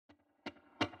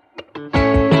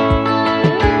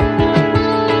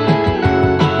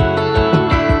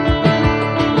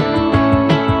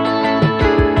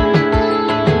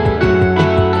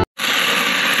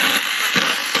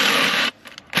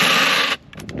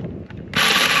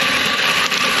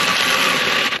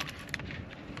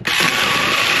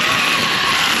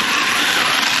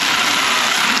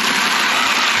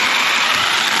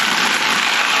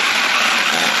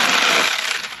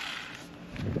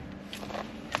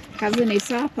How's the new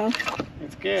saw, Paul?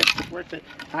 It's good. It's worth it.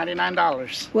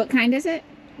 $99. What kind is it?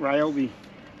 Ryobi.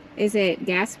 Is it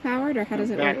gas powered or how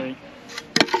does it Battery. work?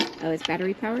 Oh, it's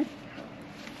battery powered?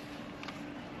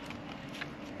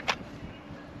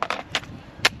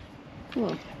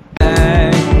 Cool.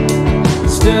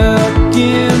 Stuck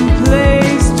in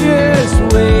place, just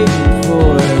waiting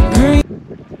for a green.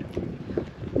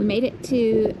 We made it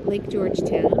to Lake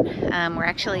Georgetown. We're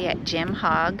actually at Jim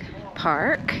Hogg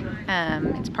Park.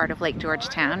 It's part of Lake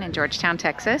Georgetown in Georgetown,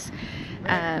 Texas.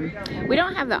 We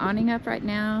don't have the awning up right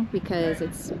now because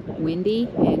it's windy,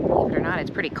 and believe it or not,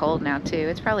 it's pretty cold now too.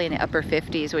 It's probably in the upper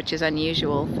 50s, which is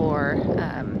unusual for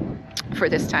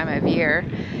this time of year.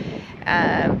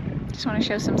 Just want to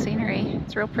show some scenery.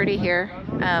 It's real pretty here.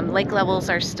 Lake levels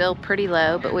are still pretty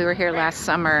low, but we were here last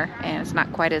summer and it's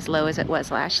not quite as low as it was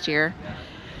last year.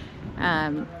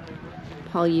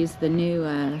 Paul used the new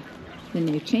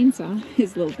chainsaw,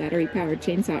 his little battery powered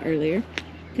chainsaw earlier,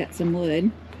 cut some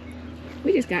wood.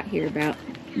 We just got here about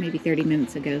maybe 30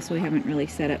 minutes ago, so we haven't really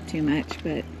set up too much,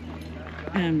 but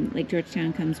Lake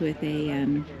Georgetown comes with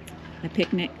a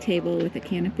picnic table with a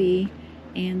canopy,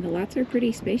 and the lots are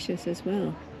pretty spacious as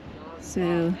well.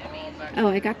 So, oh,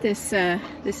 I got this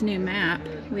this new map.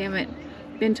 We haven't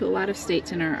been to a lot of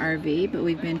states in our RV, but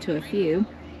we've been to a few,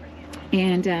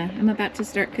 and I'm about to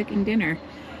start cooking dinner.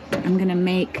 I'm gonna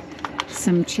make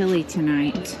some chili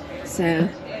tonight, so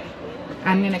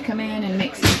I'm gonna come in and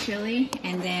make some chili,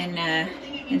 and then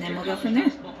we'll go from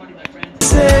there.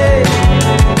 Say,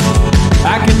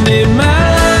 I can live my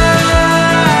life.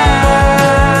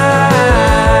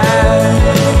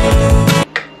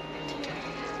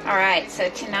 All right, so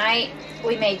tonight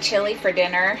we made chili for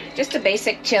dinner, just a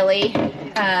basic chili,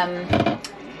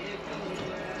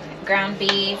 ground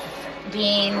beef,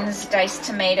 beans, diced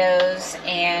tomatoes,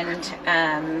 and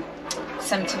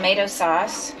some tomato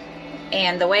sauce.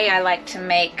 And the way I like to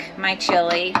make my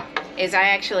chili is I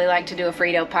actually like to do a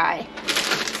Frito pie.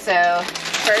 So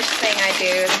first thing I do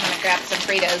is I'm gonna grab some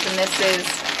Fritos, and this is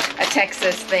a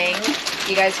Texas thing.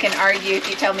 You guys can argue if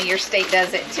you tell me your state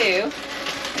does it too.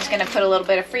 I'm just gonna put a little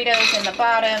bit of Fritos in the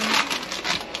bottom.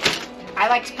 I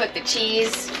like to put the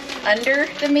cheese under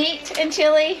the meat in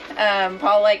chili.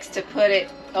 Paul likes to put it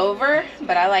over,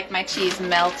 but I like my cheese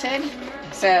melted.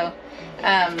 So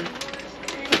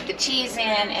put the cheese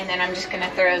in, and then I'm just gonna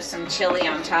throw some chili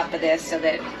on top of this so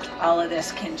that all of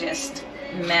this can just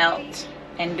melt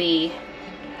and be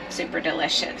super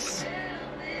delicious.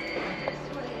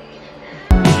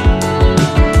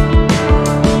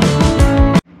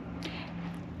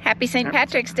 Happy St.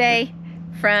 Patrick's Day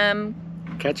from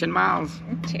Catching Miles.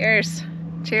 Cheers.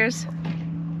 Cheers.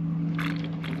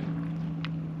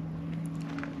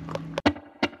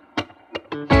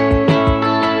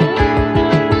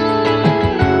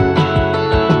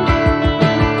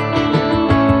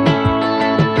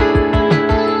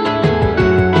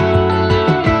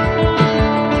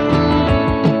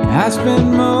 I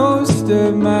spend most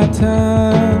of my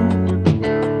time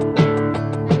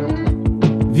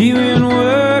viewing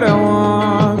what I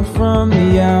want from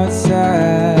the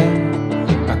outside.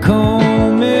 I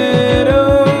comb it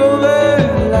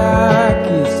over like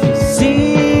it's the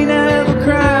scene of a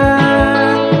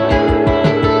crime.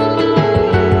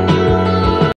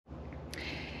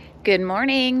 Good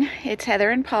morning. It's Heather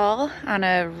and Paul on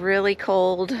a really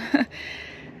cold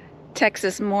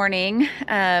Texas morning.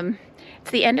 It's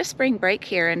the end of spring break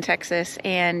here in Texas,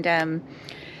 and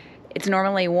it's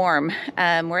normally warm.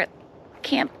 We're at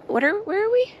where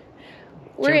are we?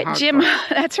 We're at Jim,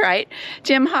 that's right,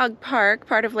 Jim Hogg Park,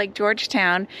 part of Lake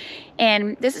Georgetown,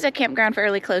 and this is a campground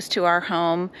fairly close to our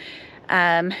home.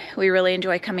 We really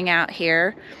enjoy coming out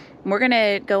here. We're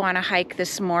gonna go on a hike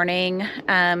this morning,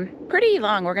 pretty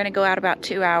long. We're gonna go out about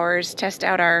 2 hours, test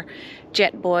out our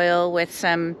jet boil with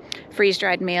some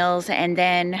freeze-dried meals, and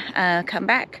then come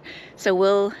back. So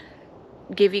we'll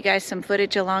give you guys some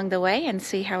footage along the way and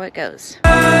see how it goes.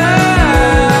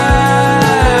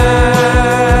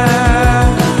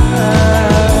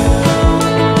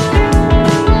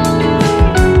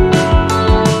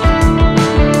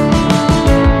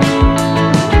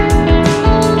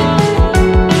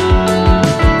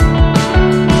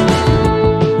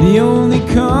 The only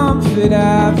comfort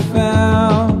I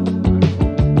found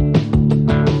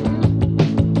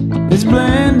is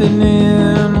blending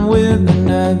in with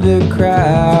another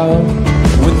crowd.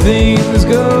 When things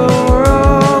go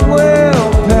wrong,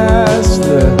 we'll pass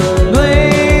the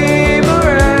blame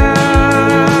around.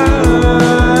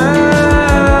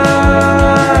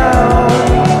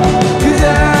 'Cause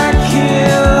I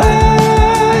can't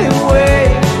lie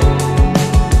awake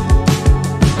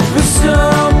for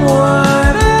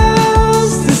someone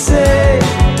else to say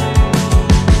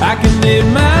I can live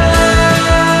my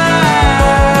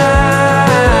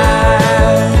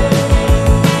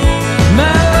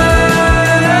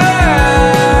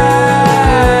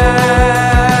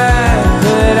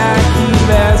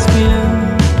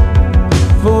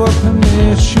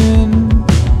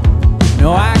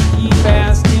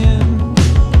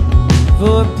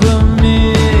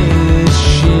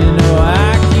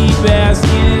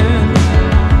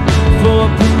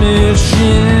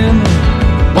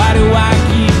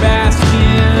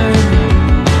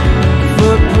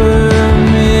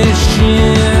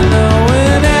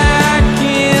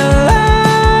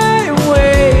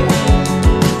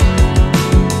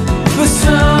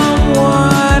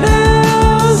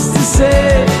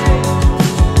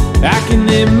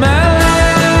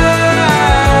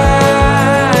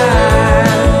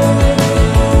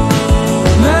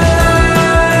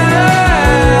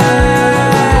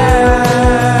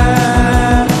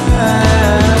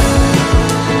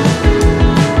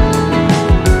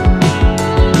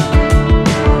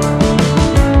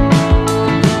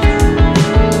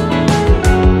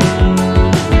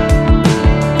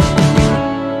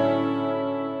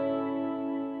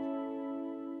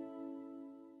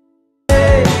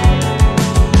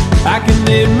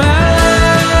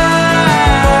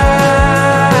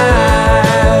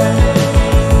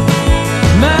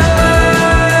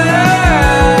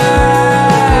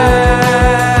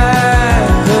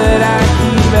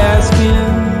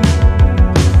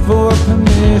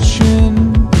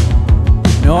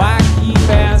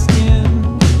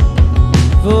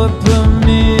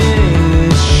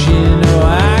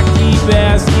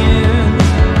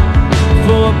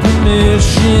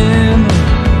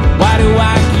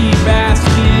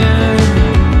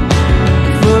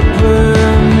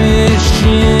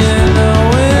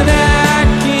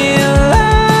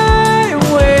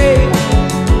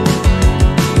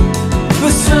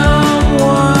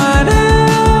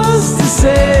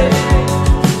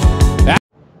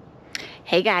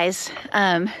Hey guys,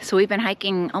 so we've been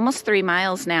hiking almost 3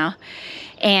 miles now,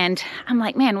 and I'm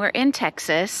like, man, we're in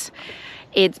Texas.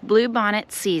 It's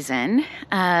bluebonnet season,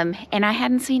 and I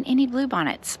hadn't seen any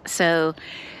bluebonnets, so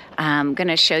I'm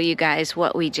gonna show you guys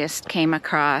what we just came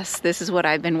across. This is what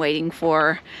I've been waiting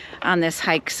for on this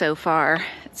hike so far.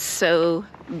 It's so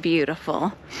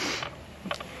beautiful.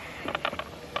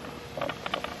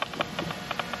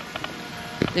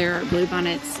 There are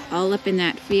bluebonnets all up in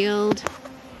that field.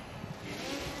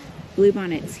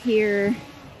 Bluebonnets here.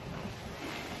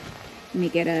 Let me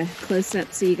get a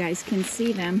close-up so you guys can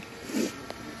see them.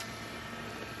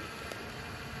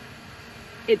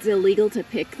 It's illegal to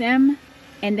pick them,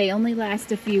 and they only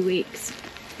last a few weeks,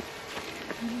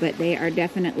 but they are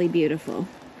definitely beautiful.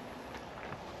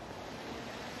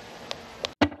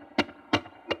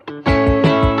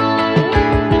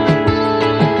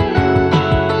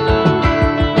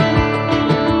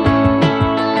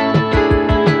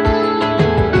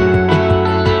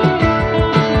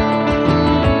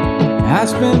 I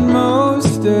spend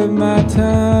most of my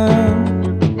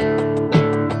time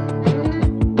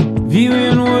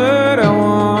viewing what I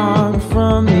want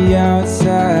from the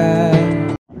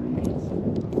outside.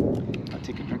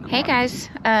 Hey guys,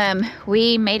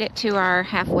 we made it to our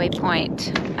halfway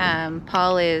point.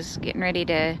 Paul is getting ready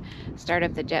to start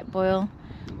up the jet boil.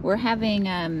 We're having,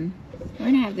 we're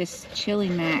gonna have this chili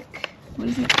mac. What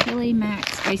is it? Chili mac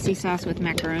spicy sauce with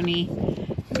macaroni,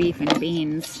 beef, and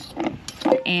beans.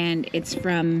 And it's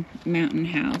from Mountain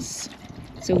House.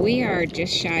 So we are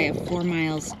just shy of 4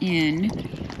 miles in,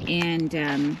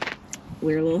 and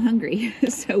we're a little hungry.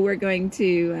 So we're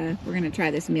gonna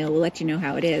try this meal. We'll let you know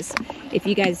how it is. If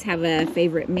you guys have a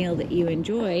favorite meal that you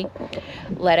enjoy,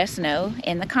 let us know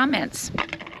in the comments.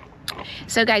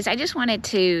 So guys, I just wanted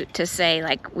to say,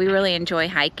 like, we really enjoy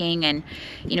hiking, and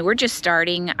you know, we're just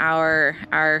starting our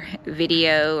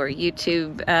video or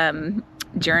YouTube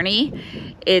journey.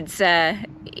 It's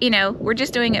you know, we're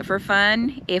just doing it for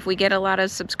fun. If we get a lot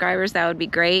of subscribers, that would be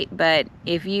great, but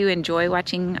if you enjoy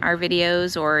watching our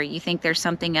videos or you think there's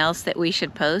something else that we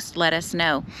should post, let us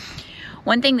know.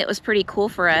 One thing that was pretty cool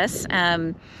for us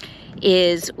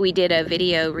is we did a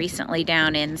video recently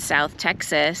down in South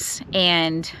Texas,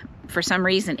 and for some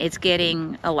reason it's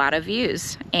getting a lot of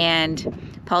views, and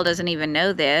Paul doesn't even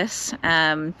know this,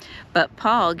 but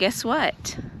Paul, guess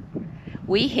what?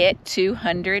 We hit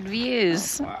 200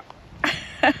 views. Oh,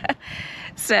 wow.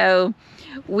 So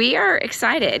we are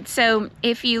excited. So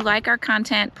if you like our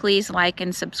content, please like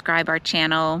and subscribe our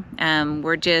channel.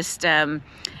 We're just a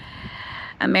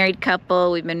married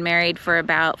couple. We've been married for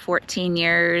about 14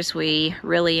 years. We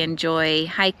really enjoy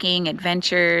hiking,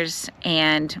 adventures,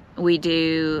 and we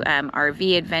do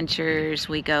RV adventures.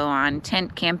 We go on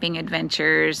tent camping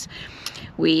adventures.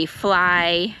 We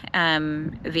fly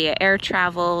via air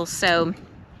travel. So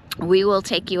we will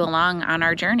take you along on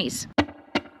our journeys.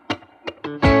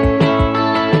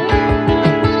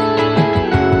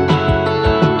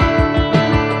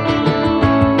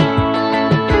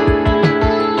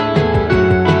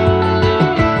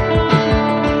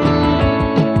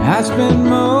 I spend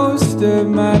most of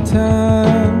my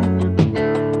time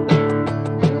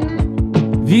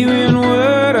viewing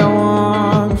what I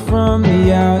want from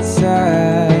the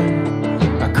outside.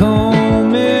 I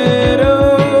comb it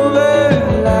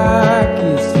over like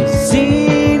it's the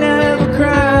scene of a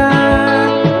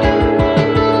crime.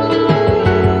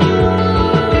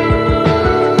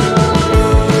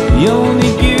 The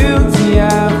only guilty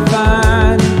I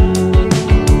find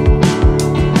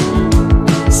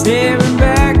staring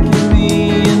back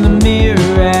in the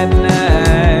mirror at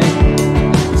night,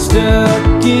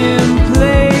 stuck in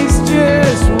place,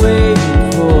 just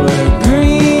waiting for a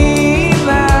green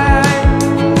light.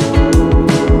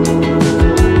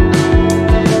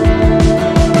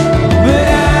 But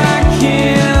I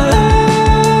can't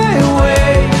lie,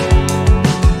 wait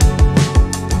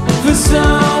for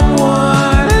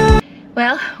someone.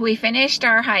 Well, we finished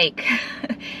our hike.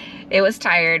 It was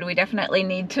tired. We definitely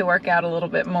need to work out a little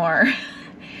bit more.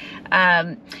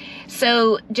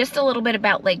 So just a little bit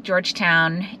about Lake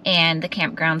Georgetown and the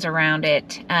campgrounds around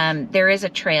it. There is a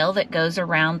trail that goes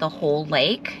around the whole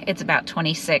lake. It's about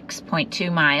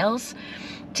 26.2 miles.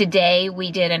 Today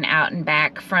we did an out and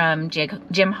back from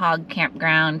Jim Hogg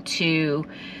Campground to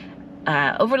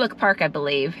Overlook Park, I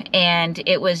believe, and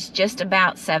it was just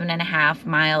about 7.5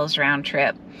 miles round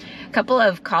trip. A couple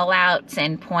of call outs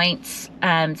and points.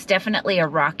 It's definitely a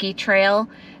rocky trail.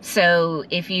 So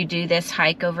if you do this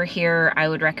hike over here, I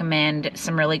would recommend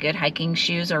some really good hiking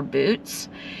shoes or boots.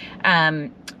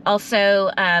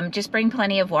 Also, just bring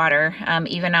plenty of water.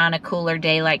 Even on a cooler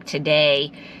day like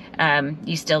today,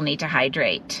 you still need to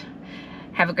hydrate.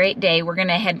 Have a great day. We're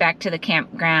gonna head back to the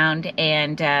campground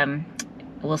and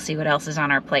we'll see what else is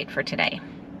on our plate for today.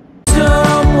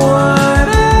 Someone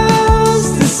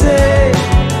else to say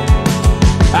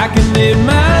I can live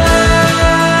my life,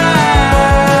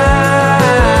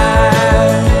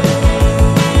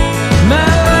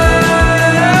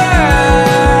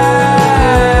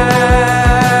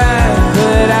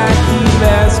 but I keep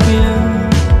asking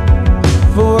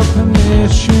for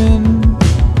permission.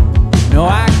 No,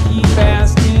 I keep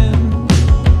asking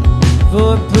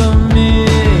for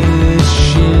permission.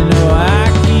 No, I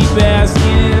keep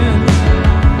asking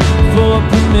for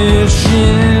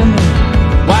permission.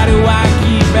 Why do I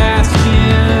keep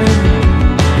asking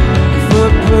for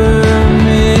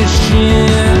permission?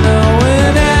 Oh,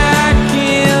 when I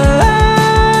can't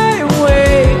lie,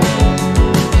 wait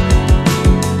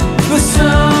for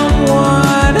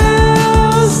someone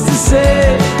else to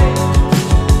say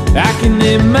I can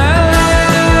live my life.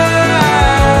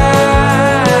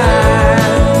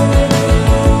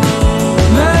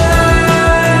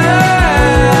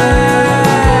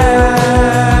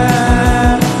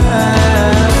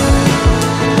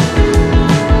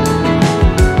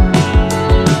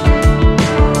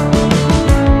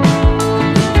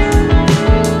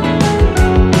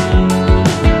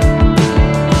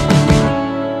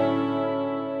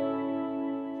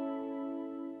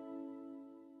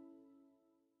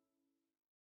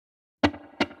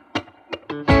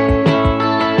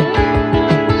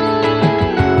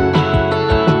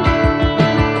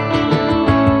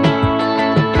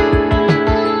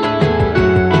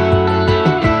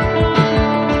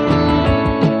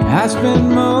 I spend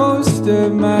most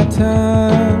of my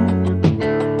time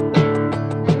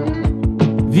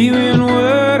viewing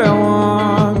what I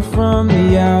want from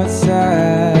the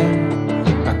outside.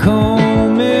 I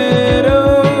comb it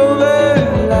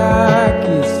over like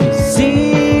it's the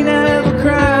scene of a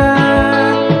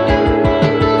crime.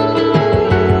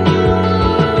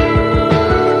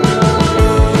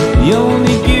 The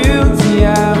only guilty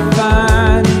I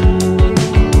find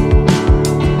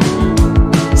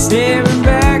staring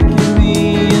back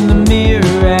in the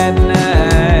mirror at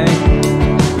night.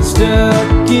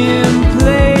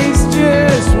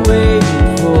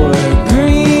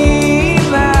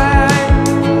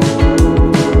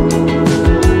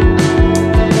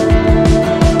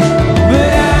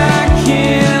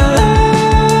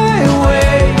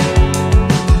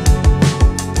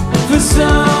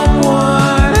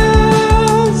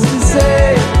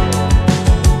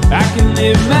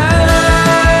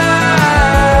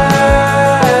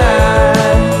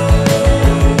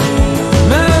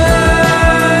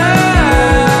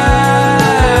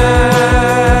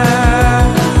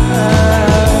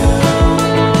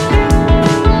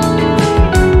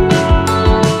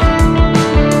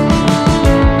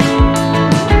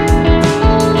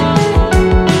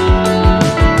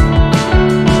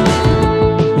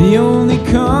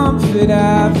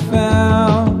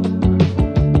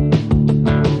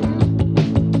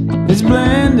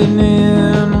 blending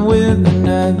in with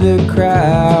another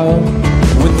crowd.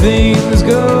 When things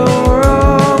go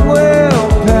wrong, we'll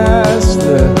pass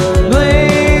the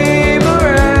blame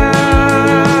around.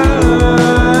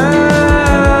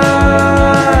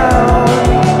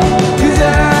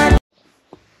 'Cause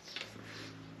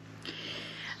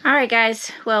All right,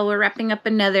 guys. Well, we're wrapping up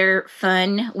another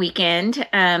fun weekend.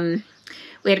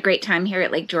 We had a great time here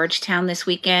at Lake Georgetown this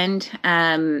weekend.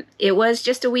 It was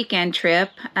just a weekend trip.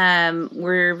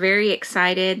 We're very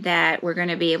excited that we're going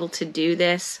to be able to do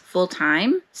this full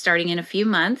time starting in a few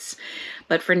months.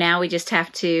 But for now, we just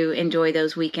have to enjoy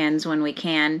those weekends when we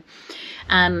can.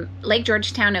 Lake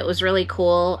Georgetown, it was really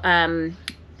cool.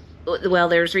 Well,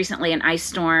 there was recently an ice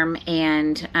storm,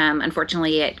 and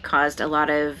unfortunately it caused a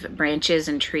lot of branches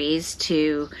and trees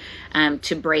to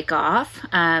break off.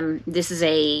 This is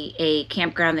a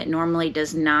campground that normally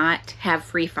does not have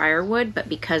free firewood, but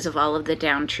because of all of the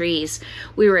downed trees,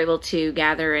 we were able to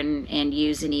gather and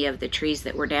use any of the trees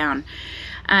that were down.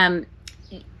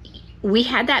 We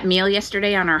had that meal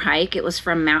yesterday on our hike. It was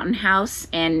from Mountain House,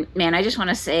 and man, I just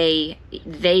want to say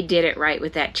they did it right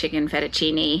with that chicken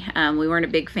fettuccine. We weren't a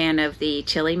big fan of the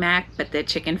chili mac, but the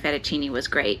chicken fettuccine was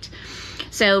great.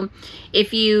 So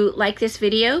if you like this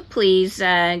video, please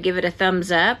give it a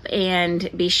thumbs up, and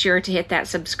be sure to hit that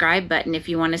subscribe button if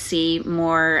you want to see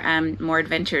more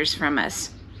adventures from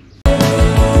us.